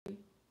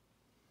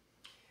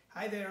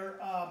Hi there.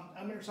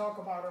 I'm going to talk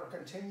about our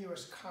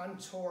continuous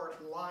contour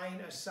line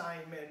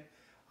assignment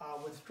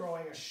with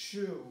drawing a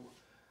shoe.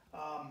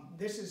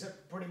 This is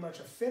pretty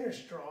much a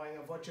finished drawing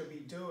of what you'll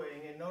be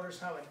doing, and notice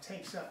how it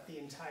takes up the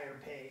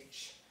entire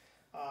page.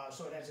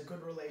 So it has a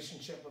good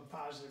relationship of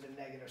positive and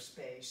negative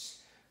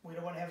space. We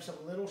don't want to have some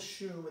little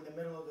shoe in the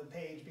middle of the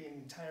page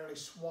being entirely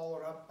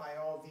swallowed up by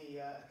all the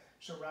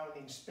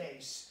surrounding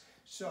space.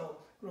 So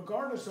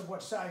regardless of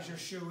what size your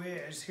shoe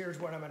is, here's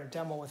what I'm going to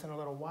demo with in a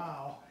little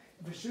while.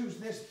 If the shoe's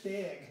this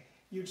big,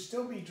 you'd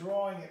still be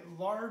drawing it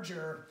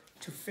larger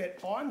to fit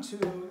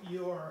onto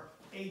your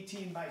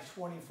 18 by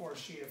 24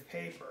 sheet of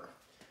paper.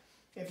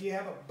 If you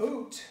have a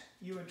boot,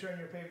 you would turn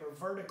your paper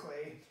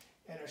vertically,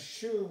 and a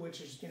shoe,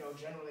 which is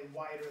generally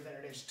wider than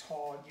it is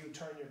tall, you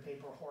turn your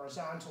paper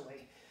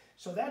horizontally.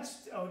 So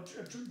that's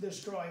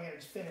this drawing at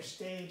its finished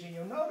stage, and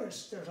you'll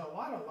notice there's a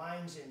lot of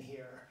lines in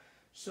here.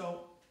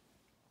 So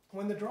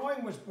when the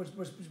drawing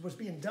was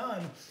being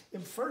done,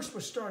 it first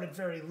was started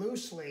very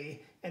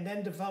loosely and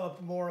then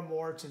developed more and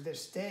more to this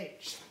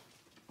stage.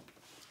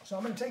 So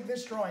I'm going to take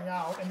this drawing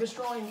out, and this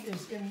drawing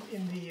is in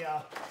the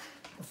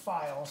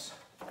files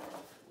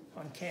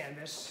on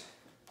Canvas.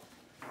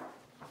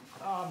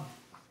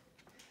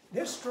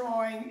 This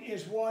drawing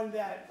is one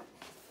that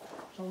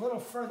is a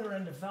little further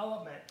in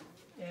development,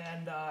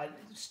 and the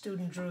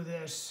student drew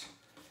this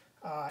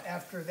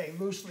after they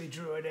loosely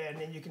drew it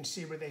in, and you can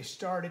see where they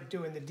started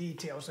doing the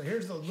details. So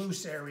here's the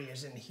loose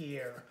areas in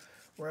here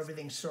where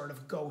everything's sort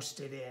of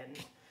ghosted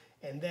in.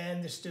 And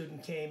then the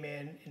student came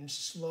in and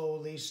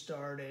slowly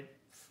started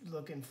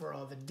looking for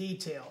all the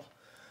detail.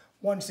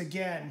 Once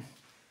again,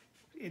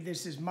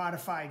 this is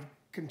modified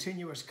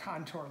continuous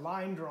contour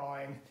line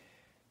drawing.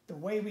 The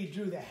way we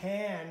drew the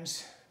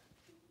hands,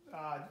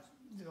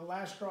 the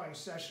last drawing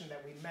session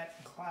that we met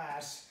in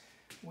class,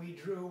 we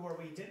drew where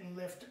we didn't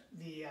lift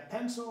the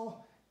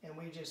pencil, and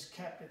we just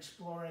kept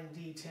exploring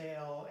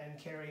detail and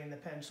carrying the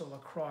pencil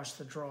across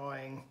the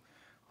drawing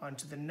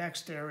onto the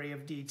next area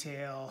of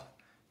detail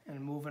and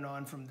moving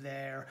on from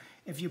there.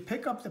 If you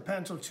pick up the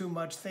pencil too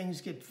much, things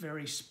get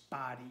very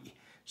spotty.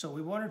 So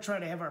we want to try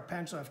to have our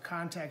pencil have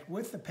contact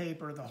with the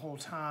paper the whole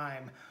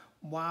time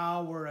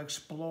while we're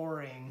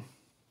exploring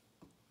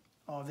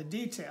all the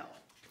detail.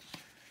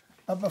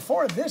 But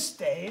before this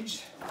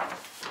stage,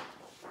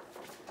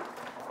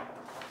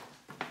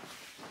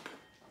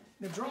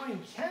 the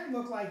drawing can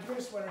look like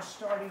this when it's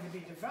starting to be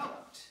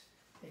developed.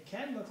 It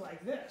can look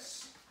like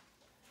this,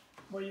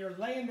 where you're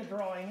laying the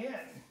drawing in.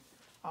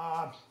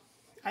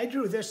 I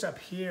drew this up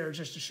here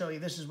just to show you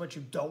this is what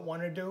you don't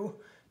want to do.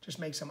 Just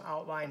make some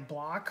outline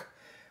block.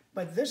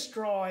 But this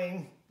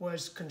drawing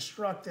was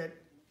constructed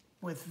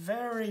with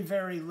very,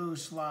 very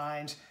loose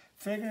lines,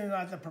 figuring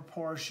out the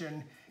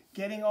proportion,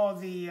 getting all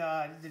the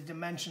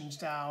dimensions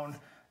down,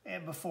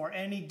 and before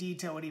any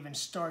detail would even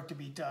start to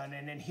be done.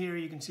 And then here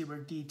you can see where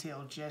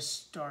detail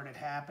just started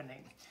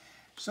happening.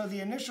 So the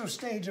initial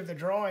stage of the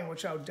drawing,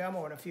 which I'll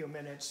demo in a few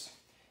minutes,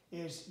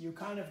 is you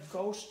kind of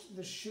ghost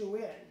the shoe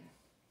in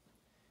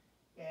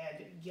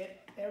and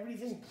get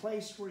everything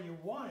placed where you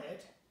want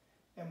it.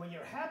 And when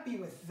you're happy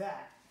with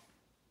that,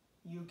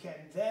 you can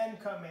then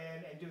come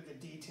in and do the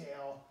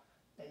detail,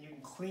 and you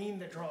can clean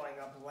the drawing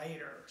up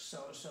later,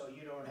 so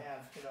you don't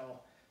have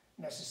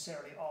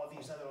necessarily all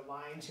these other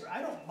lines here.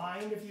 I don't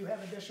mind if you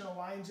have additional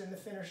lines in the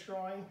finished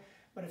drawing,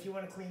 but if you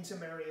want to clean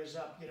some areas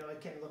up,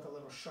 it can look a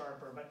little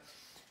sharper. But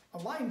a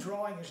line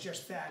drawing is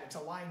just that. It's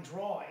a line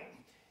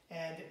drawing,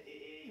 and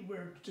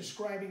we're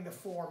describing the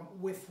form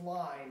with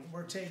line.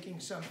 We're taking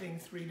something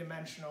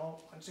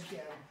three-dimensional, once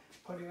again,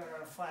 putting it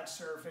on a flat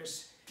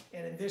surface,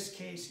 and in this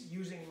case,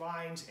 using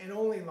lines, and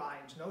only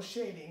lines, no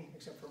shading,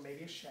 except for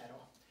maybe a shadow,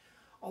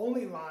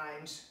 only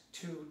lines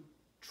to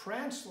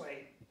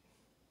translate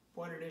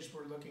what it is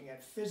we're looking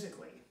at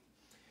physically.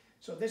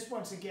 So this,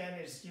 once again,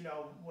 is,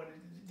 when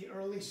the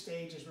early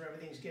stages where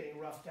everything's getting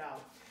roughed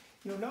out.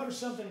 You'll notice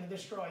something in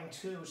this drawing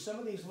too. Some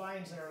of these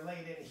lines that are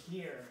laid in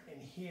here, and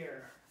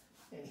here,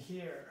 and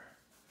here,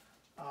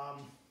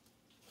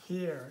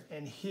 here,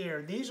 and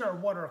here. These are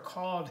what are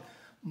called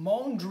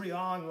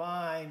Mondrian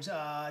lines.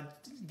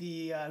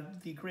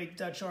 The great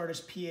Dutch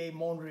artist P.A.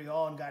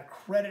 Mondrian got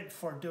credit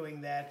for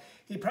doing that.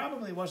 He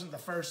probably wasn't the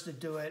first to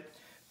do it,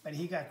 but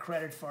he got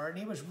credit for it, and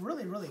he was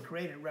really, really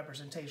great at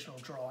representational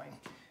drawing.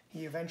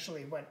 He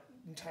eventually went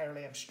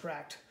entirely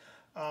abstract.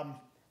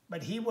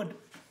 But he would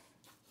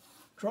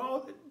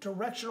draw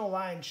directional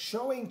lines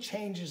showing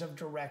changes of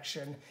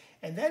direction,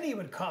 and then he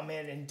would come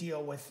in and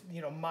deal with,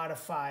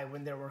 modify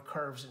when there were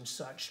curves and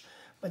such.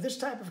 But this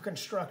type of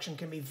construction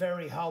can be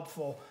very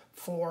helpful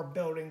for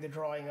building the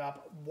drawing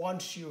up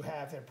once you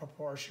have the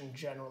proportion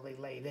generally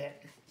laid in.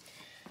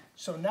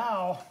 So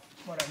now,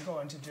 what I'm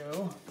going to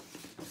do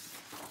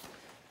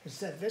is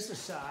set this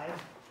aside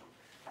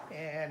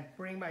and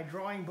bring my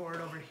drawing board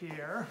over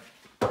here,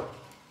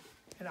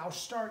 and I'll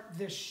start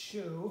this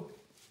shoe.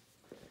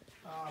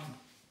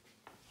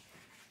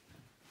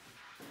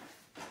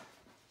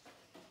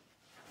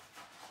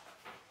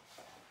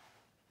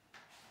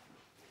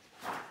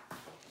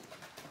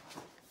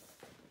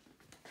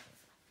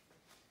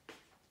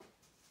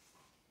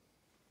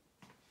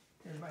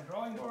 my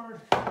drawing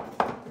board.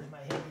 Here's my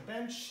handy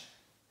bench.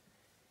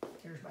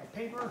 Here's my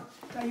paper.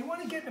 Now you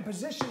want to get in a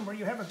position where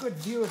you have a good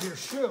view of your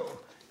shoe.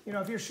 You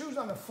know, if your shoe's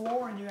on the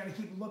floor and you got to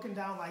keep looking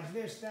down like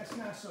this, that's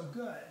not so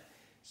good.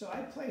 So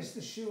I place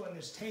the shoe on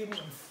this table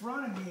in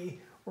front of me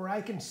where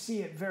I can see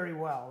it very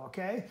well,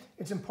 okay?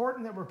 It's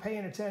important that we're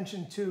paying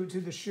attention to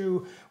the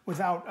shoe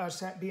without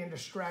us being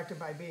distracted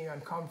by being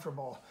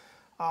uncomfortable.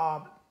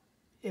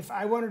 If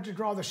I wanted to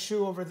draw the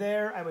shoe over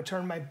there, I would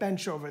turn my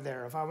bench over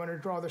there. If I wanted to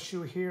draw the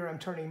shoe here, I'm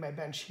turning my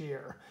bench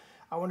here.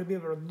 I want to be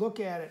able to look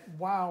at it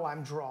while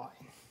I'm drawing.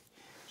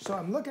 So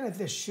I'm looking at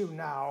this shoe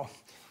now,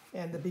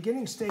 and the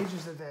beginning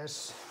stages of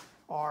this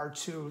are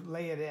to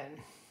lay it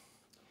in.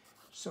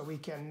 So we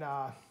can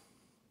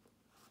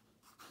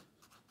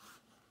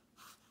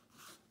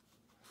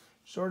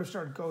sort of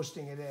start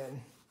ghosting it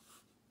in.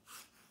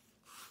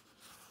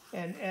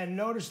 And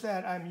notice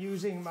that I'm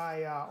using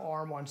my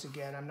arm once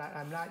again.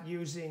 I'm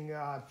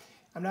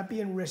not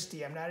being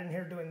wristy. I'm not in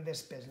here doing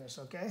this business,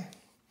 okay?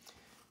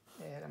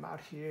 And I'm out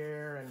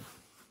here and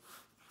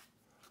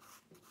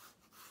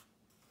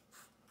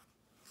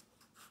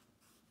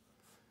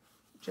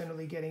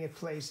generally getting it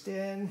placed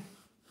in.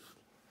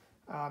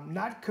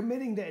 Not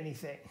committing to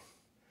anything.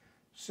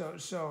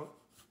 So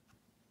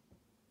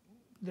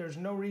there's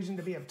no reason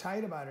to be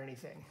uptight about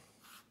anything.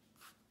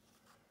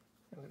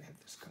 I'm going to have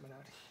this coming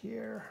out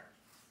here.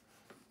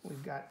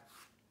 We've got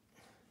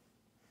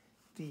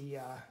the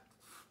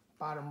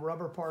bottom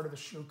rubber part of the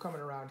shoe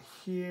coming around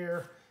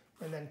here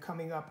and then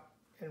coming up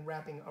and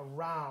wrapping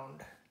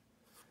around.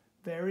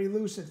 Very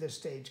loose at this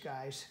stage,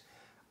 guys.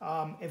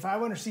 If I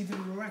want to see the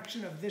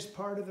direction of this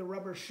part of the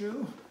rubber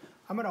shoe,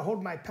 I'm going to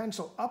hold my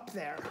pencil up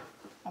there,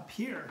 up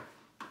here,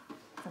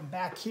 from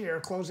back here,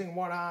 closing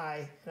one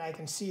eye, and I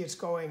can see it's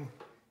going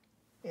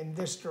in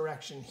this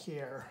direction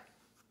here.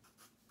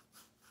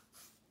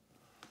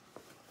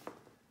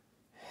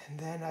 And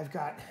then I've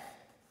got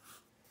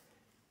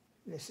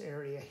this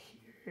area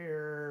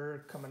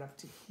here coming up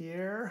to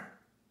here,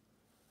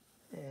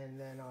 and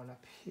then on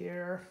up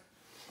here.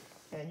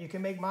 And you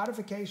can make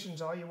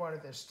modifications all you want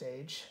at this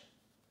stage.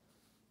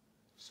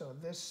 So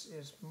this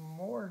is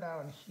more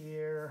down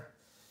here,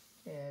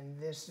 and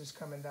this is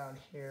coming down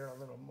here a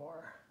little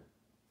more.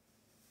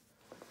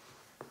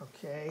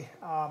 Okay,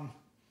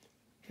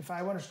 if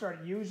I want to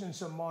start using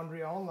some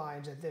Mondrian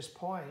lines at this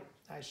point,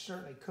 I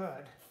certainly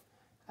could.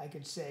 I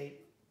could say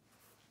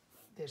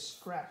this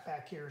strap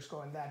back here is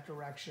going that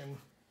direction,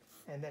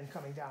 and then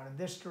coming down in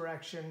this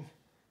direction.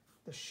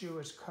 The shoe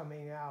is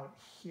coming out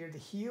here, the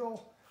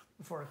heel,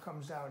 before it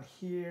comes down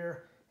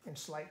here and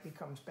slightly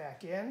comes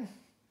back in.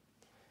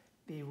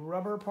 The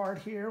rubber part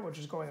here, which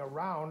is going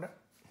around,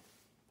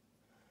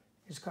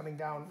 is coming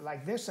down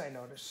like this, I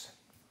notice,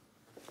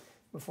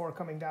 before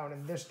coming down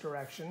in this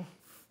direction,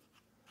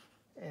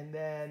 and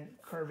then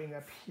curving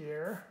up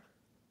here,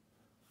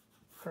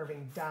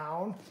 curving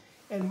down.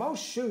 And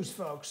most shoes,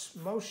 folks,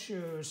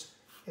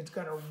 it's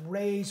going to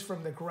raise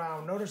from the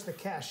ground. Notice the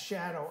cast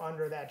shadow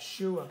under that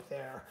shoe up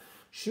there.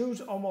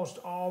 Shoes almost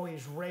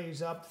always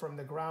raise up from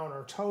the ground,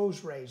 or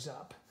toes raise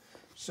up.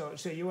 So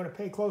you want to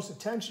pay close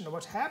attention to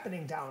what's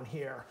happening down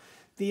here.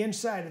 The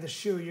inside of the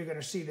shoe, you're going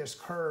to see this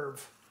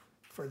curve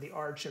for the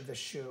arch of the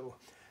shoe.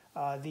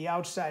 The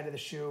outside of the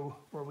shoe,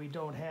 where we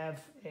don't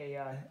have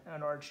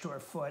an arch to our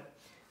foot,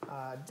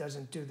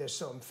 doesn't do this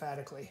so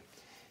emphatically.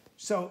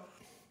 So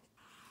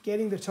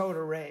getting the toe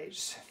to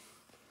raise.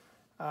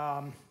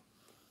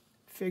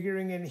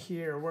 Figuring in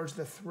here, where's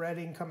the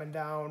threading coming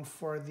down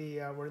for the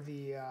where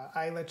the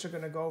eyelets are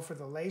going to go for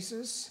the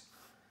laces.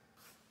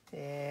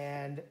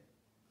 And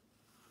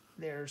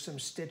there's some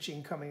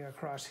stitching coming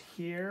across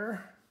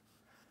here.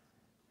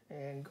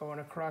 And going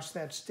across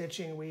that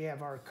stitching, we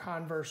have our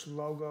Converse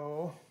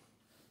logo.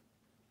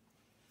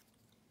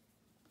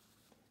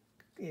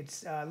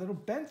 It's a little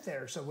bent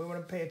there, so we want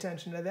to pay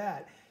attention to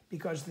that,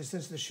 because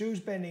since the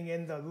shoe's bending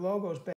in, the logo's bending